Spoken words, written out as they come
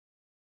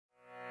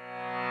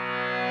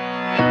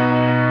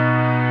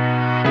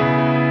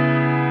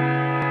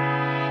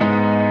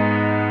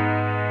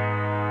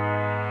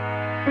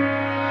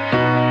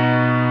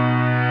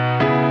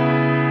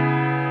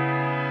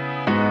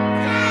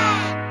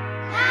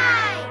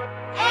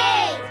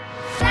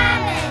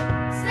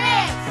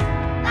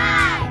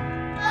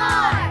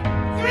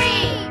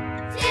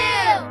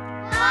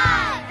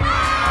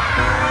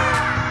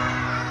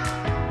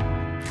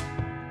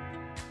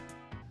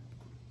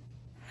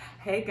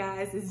Hey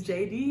guys, it's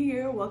JD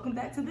here. Welcome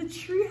back to the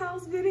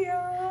Treehouse video.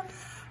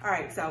 All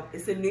right, so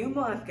it's a new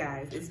month,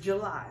 guys. It's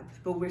July,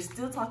 but we're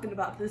still talking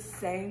about the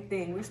same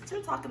thing. We're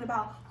still talking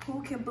about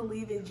who can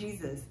believe in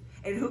Jesus.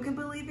 And who can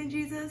believe in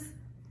Jesus?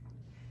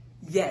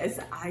 Yes,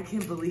 I can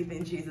believe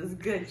in Jesus.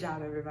 Good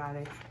job,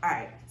 everybody. All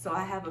right, so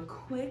I have a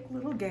quick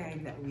little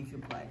game that we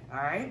can play, all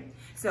right?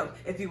 So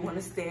if you want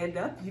to stand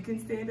up, you can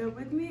stand up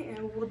with me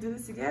and we'll do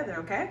this together,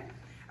 okay?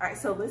 All right,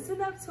 so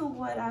listen up to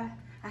what I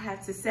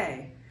have to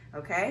say,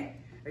 okay?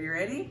 Are you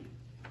ready?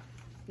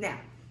 Now,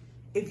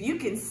 if you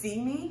can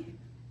see me,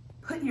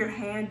 put your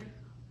hand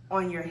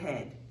on your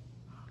head.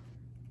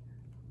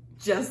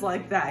 Just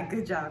like that.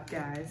 Good job,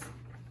 guys.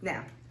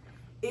 Now,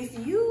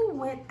 if you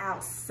went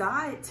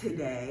outside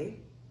today,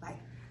 like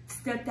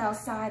stepped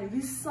outside and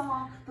you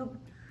saw the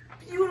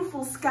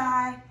beautiful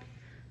sky,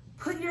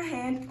 put your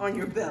hand on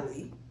your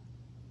belly.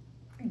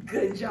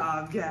 Good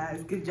job,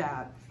 guys. Good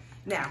job.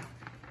 Now,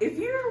 if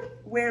you're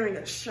wearing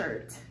a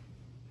shirt,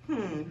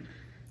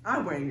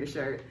 I'm wearing a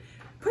shirt,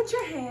 put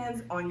your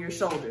hands on your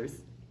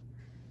shoulders.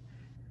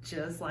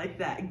 Just like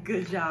that.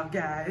 Good job,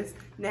 guys.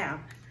 Now,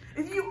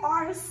 if you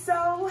are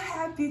so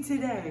happy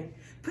today,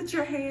 put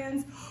your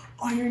hands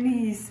on your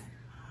knees.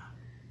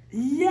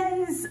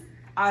 Yes,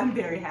 I'm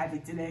very happy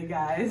today,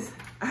 guys.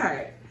 All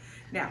right.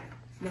 Now,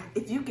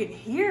 if you can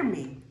hear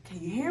me, can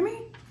you hear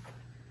me?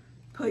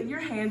 Put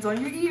your hands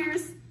on your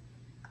ears.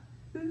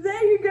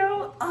 There you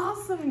go.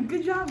 Awesome.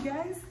 Good job,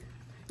 guys.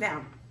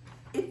 Now,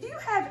 if you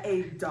have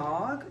a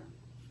dog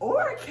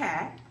or a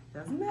cat,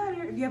 doesn't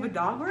matter, if you have a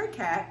dog or a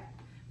cat,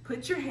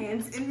 put your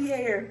hands in the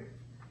air.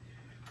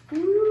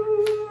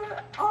 Ooh,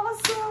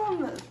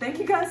 awesome. Thank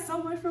you guys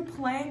so much for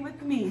playing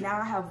with me. Now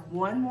I have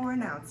one more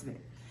announcement.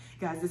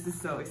 Guys, this is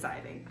so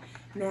exciting.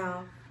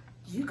 Now,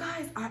 you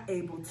guys are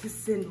able to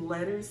send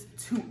letters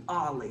to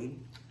Ollie,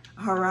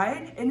 all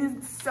right? And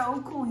it's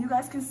so cool. You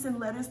guys can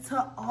send letters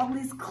to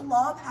Ollie's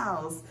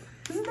Clubhouse.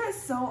 Isn't that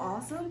so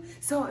awesome?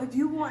 So if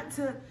you want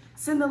to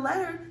send a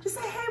letter, just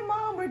say, hey,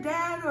 Mom or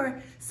Dad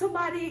or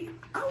somebody,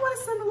 I want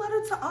to send a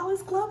letter to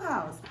Ollie's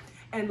Clubhouse.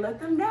 And let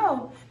them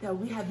know that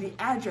we have the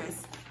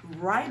address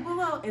right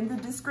below in the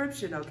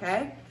description,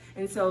 okay?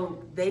 And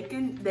so they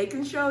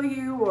can show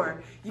you,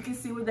 or you can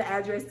see what the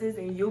address is,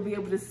 and you'll be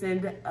able to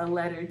send a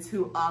letter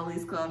to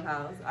Ollie's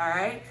Clubhouse, all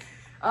right?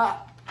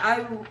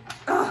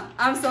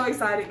 I'm so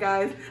excited,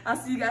 guys. I'll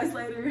see you guys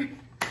later.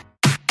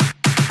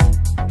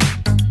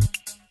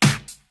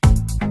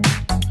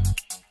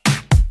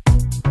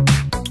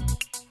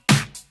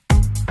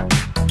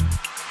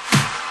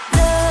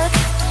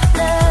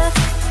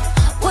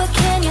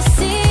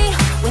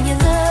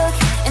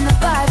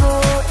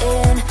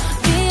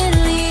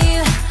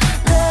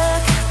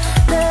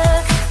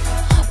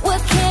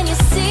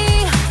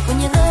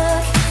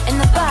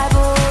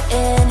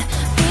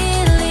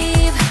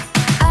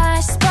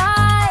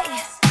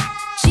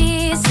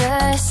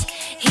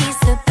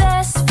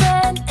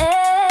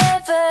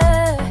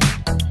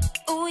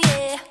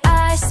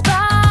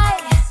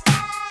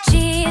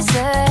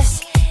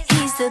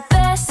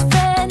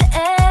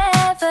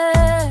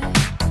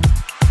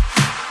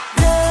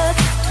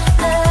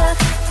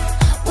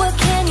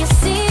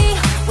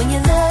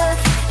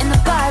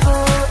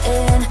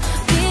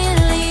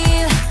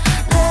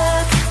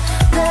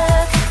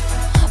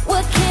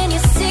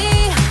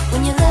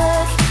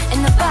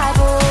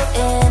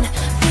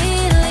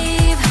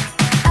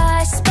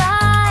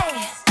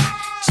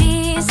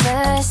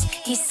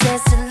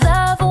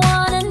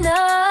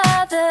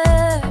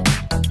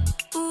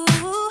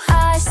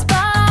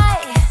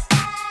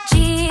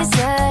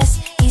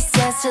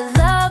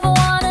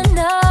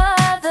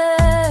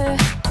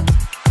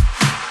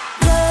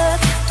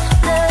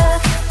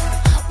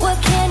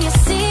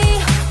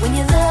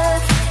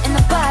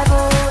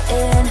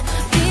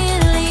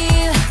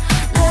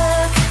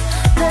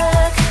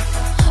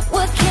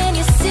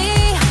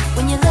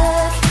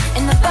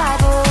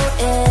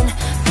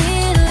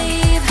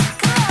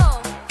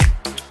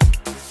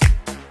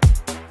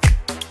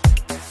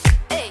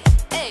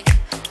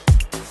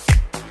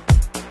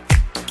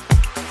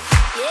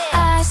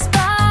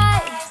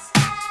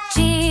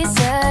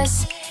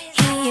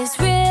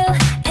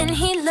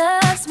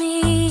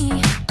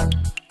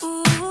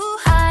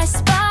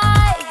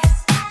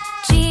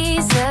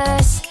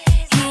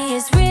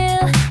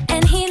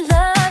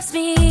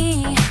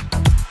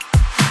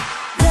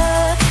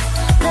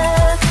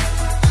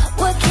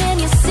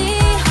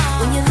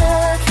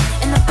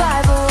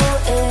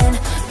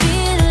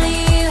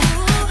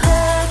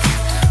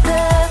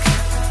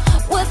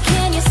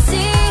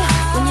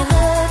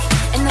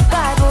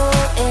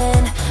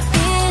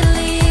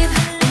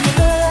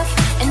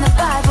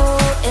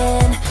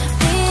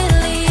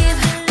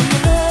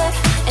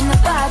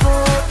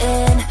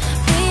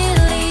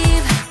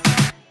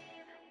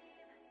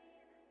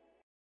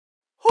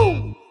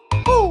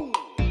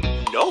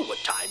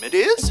 It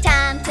is? It's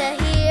time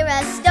to hear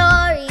a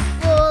story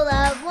full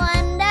of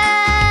wonder.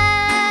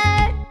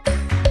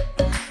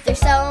 There's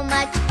so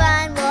much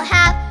fun we'll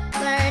have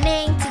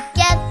learning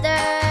together.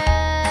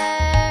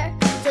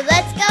 So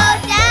let's go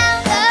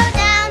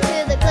down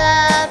to the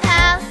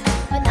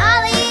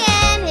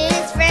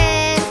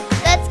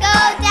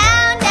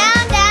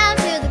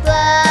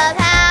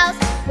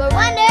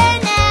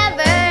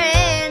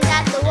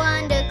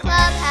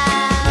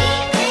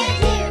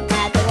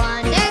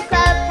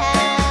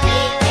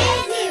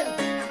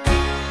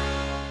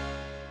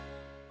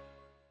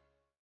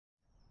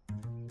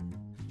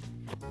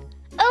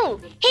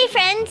Hey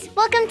friends,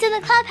 welcome to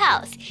the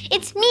Clubhouse.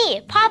 It's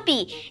me,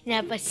 Poppy, and I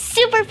have a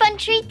super fun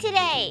treat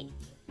today.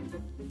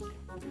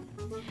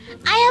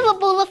 I have a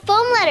bowl of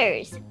foam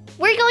letters.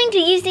 We're going to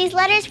use these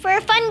letters for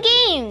a fun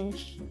game.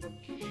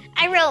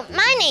 I wrote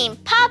my name,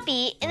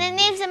 Poppy, and the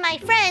names of my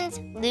friends,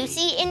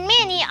 Lucy and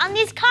Manny, on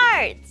these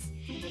cards.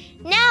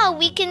 Now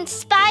we can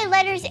spy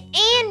letters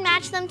and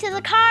match them to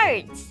the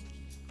cards.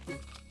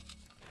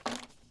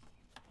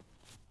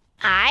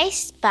 I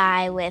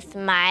spy with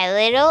my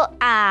little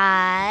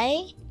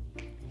eye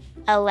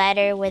a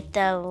letter with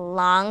a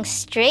long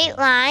straight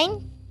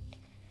line,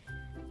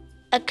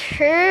 a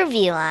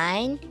curvy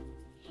line,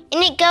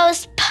 and it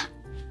goes P.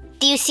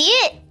 Do you see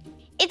it?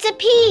 It's a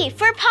P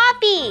for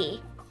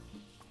Poppy.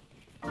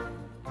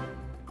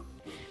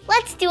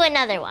 Let's do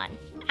another one.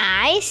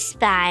 I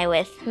spy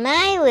with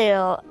my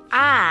little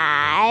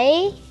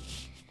eye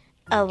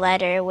a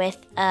letter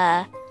with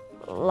a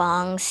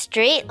long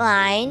straight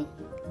line,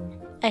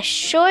 a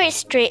short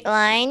straight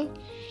line,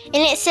 and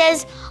it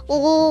says,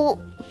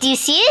 do you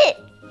see it?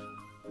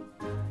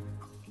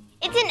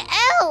 It's an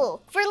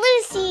L for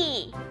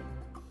Lucy.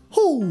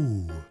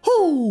 Hoo,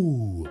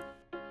 hoo.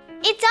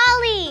 It's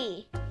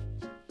Ollie.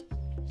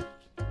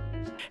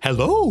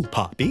 Hello,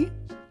 Poppy.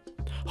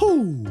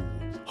 Hoo,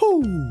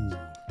 hoo.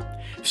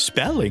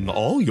 Spelling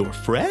all your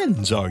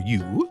friends, are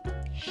you?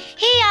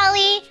 Hey,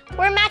 Ollie.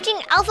 We're matching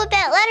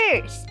alphabet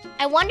letters.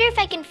 I wonder if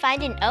I can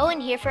find an O in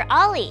here for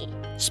Ollie.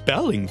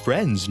 Spelling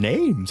friends'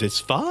 names is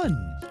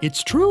fun.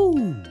 It's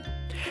true.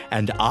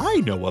 And I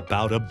know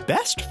about a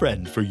best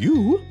friend for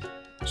you.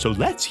 So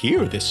let's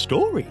hear this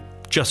story.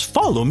 Just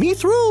follow me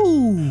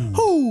through.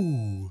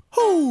 Hoo,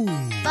 hoo.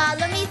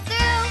 Follow me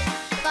through,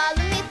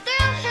 follow me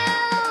through,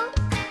 who?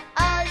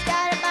 Ollie's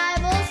got a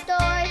Bible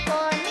story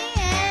for me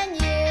and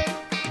you.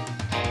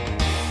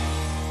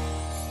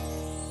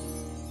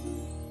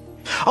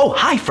 Oh,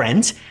 hi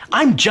friends.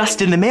 I'm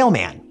Justin the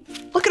mailman.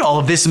 Look at all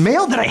of this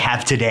mail that I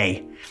have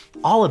today.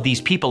 All of these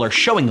people are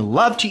showing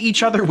love to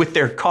each other with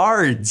their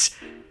cards.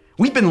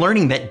 We've been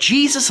learning that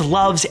Jesus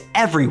loves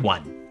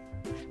everyone.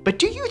 But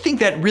do you think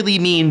that really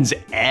means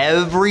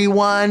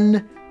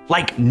everyone?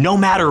 Like no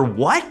matter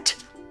what?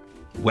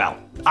 Well,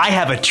 I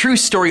have a true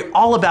story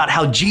all about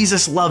how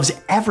Jesus loves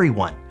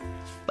everyone.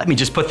 Let me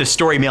just put the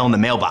story mail in the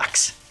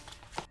mailbox.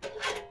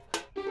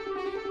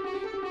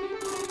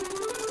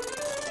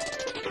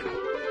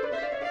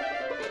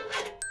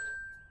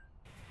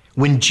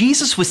 When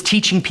Jesus was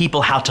teaching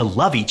people how to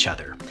love each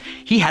other,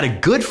 he had a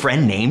good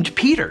friend named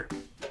Peter.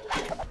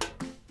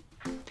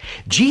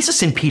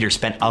 Jesus and Peter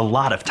spent a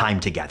lot of time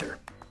together.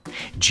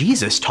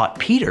 Jesus taught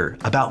Peter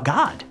about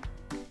God.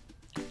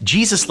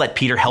 Jesus let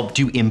Peter help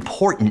do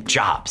important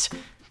jobs.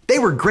 They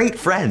were great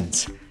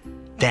friends.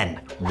 Then,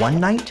 one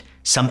night,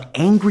 some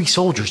angry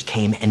soldiers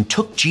came and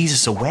took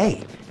Jesus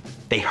away.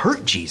 They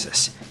hurt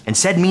Jesus and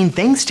said mean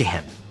things to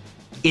him.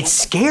 It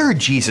scared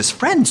Jesus'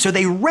 friends, so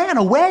they ran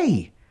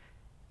away.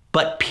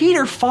 But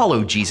Peter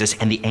followed Jesus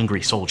and the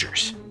angry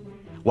soldiers.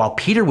 While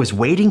Peter was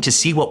waiting to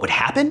see what would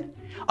happen,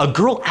 a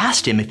girl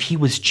asked him if he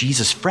was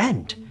Jesus'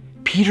 friend.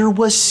 Peter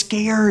was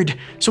scared,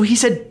 so he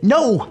said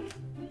no.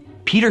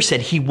 Peter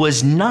said he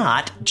was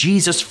not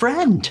Jesus'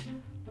 friend.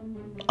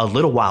 A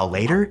little while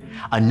later,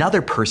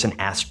 another person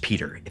asked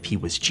Peter if he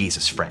was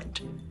Jesus' friend.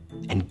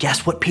 And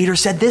guess what Peter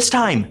said this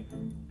time?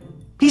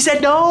 He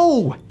said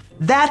no.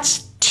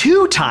 That's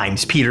 2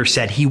 times Peter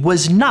said he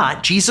was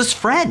not Jesus'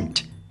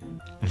 friend.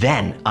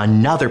 Then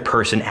another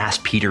person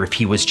asked Peter if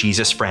he was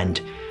Jesus' friend.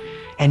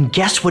 And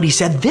guess what he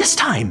said this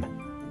time?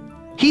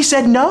 He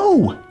said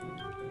no.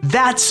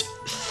 That's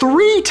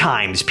 3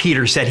 times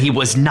Peter said he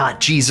was not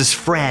Jesus'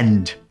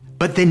 friend.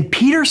 But then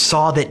Peter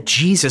saw that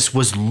Jesus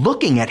was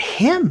looking at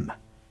him.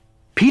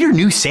 Peter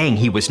knew saying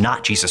he was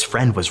not Jesus'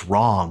 friend was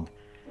wrong.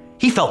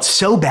 He felt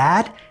so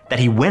bad that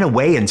he went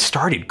away and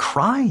started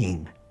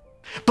crying.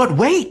 But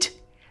wait,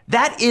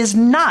 that is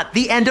not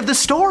the end of the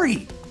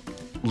story.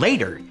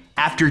 Later,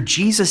 after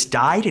Jesus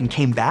died and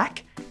came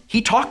back,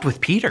 he talked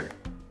with Peter.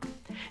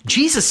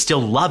 Jesus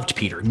still loved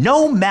Peter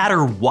no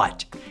matter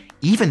what,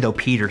 even though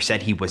Peter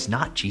said he was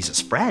not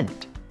Jesus'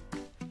 friend.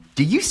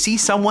 Do you see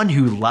someone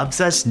who loves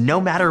us no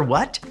matter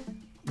what?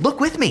 Look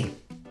with me.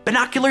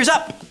 Binoculars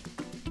up.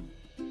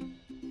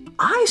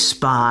 I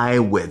spy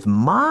with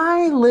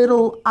my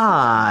little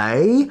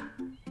eye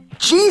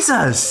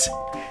Jesus.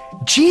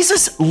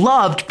 Jesus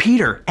loved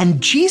Peter,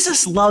 and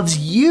Jesus loves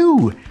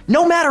you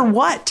no matter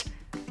what.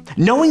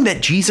 Knowing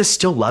that Jesus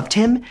still loved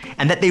him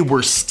and that they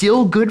were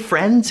still good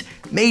friends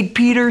made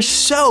Peter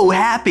so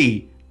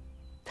happy.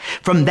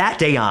 From that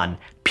day on,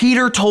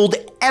 Peter told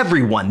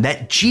everyone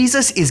that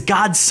Jesus is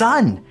God's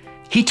son.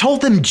 He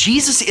told them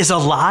Jesus is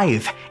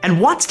alive and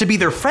wants to be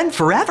their friend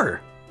forever.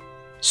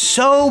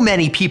 So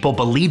many people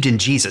believed in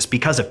Jesus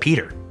because of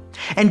Peter.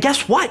 And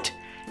guess what?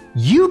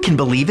 You can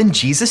believe in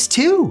Jesus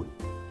too.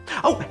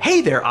 Oh,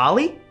 hey there,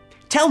 Ollie.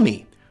 Tell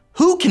me,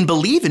 who can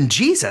believe in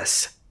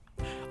Jesus?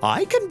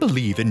 I can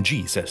believe in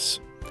Jesus.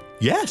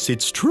 Yes,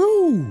 it's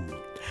true.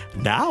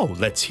 Now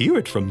let's hear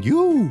it from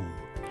you.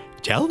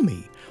 Tell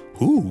me,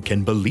 who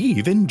can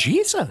believe in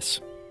Jesus?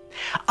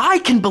 I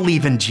can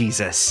believe in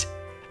Jesus.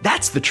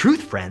 That's the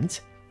truth,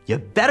 friends. You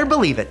better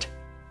believe it.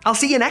 I'll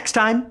see you next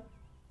time.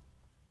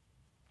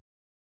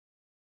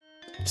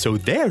 So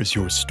there's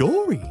your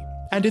story,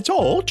 and it's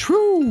all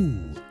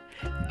true.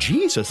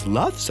 Jesus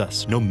loves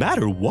us no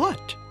matter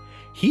what.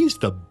 He's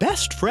the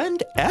best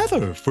friend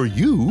ever for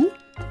you.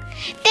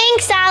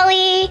 Thanks,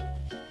 Ollie.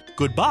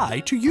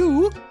 Goodbye to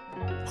you.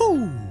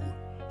 Hoo,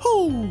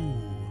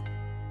 hoo.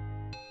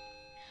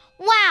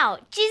 Wow,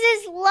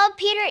 Jesus loved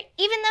Peter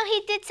even though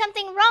he did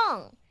something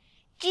wrong.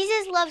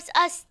 Jesus loves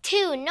us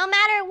too, no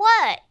matter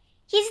what.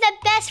 He's the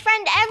best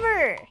friend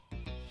ever.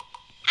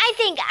 I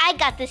think I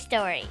got the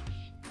story.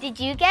 Did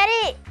you get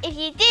it? If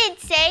you did,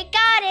 say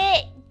got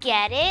it.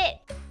 Get it?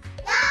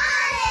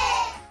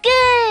 Got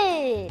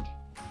it! Good!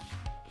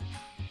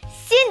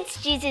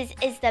 Since Jesus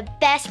is the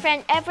best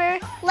friend ever,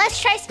 let's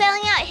try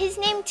spelling out his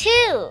name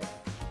too.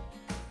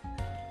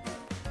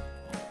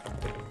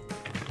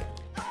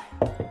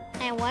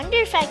 I wonder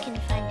if I can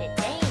find a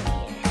name here.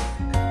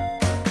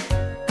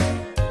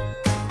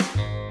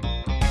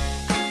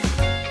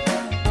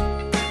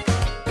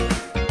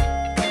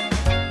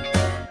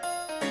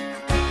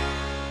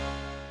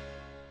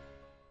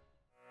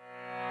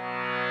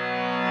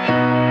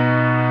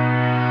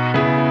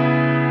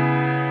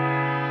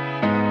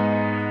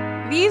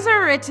 These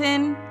are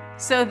written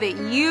so that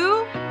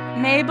you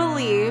may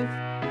believe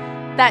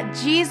that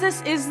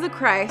Jesus is the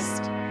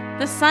Christ,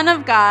 the Son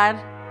of God.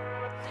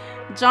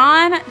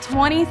 John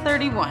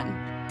 20:31.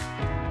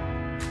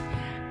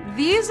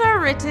 These are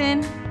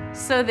written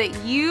so that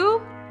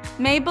you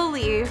may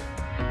believe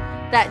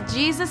that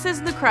Jesus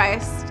is the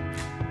Christ,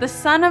 the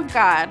Son of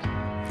God.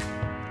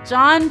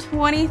 John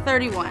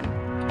 20:31.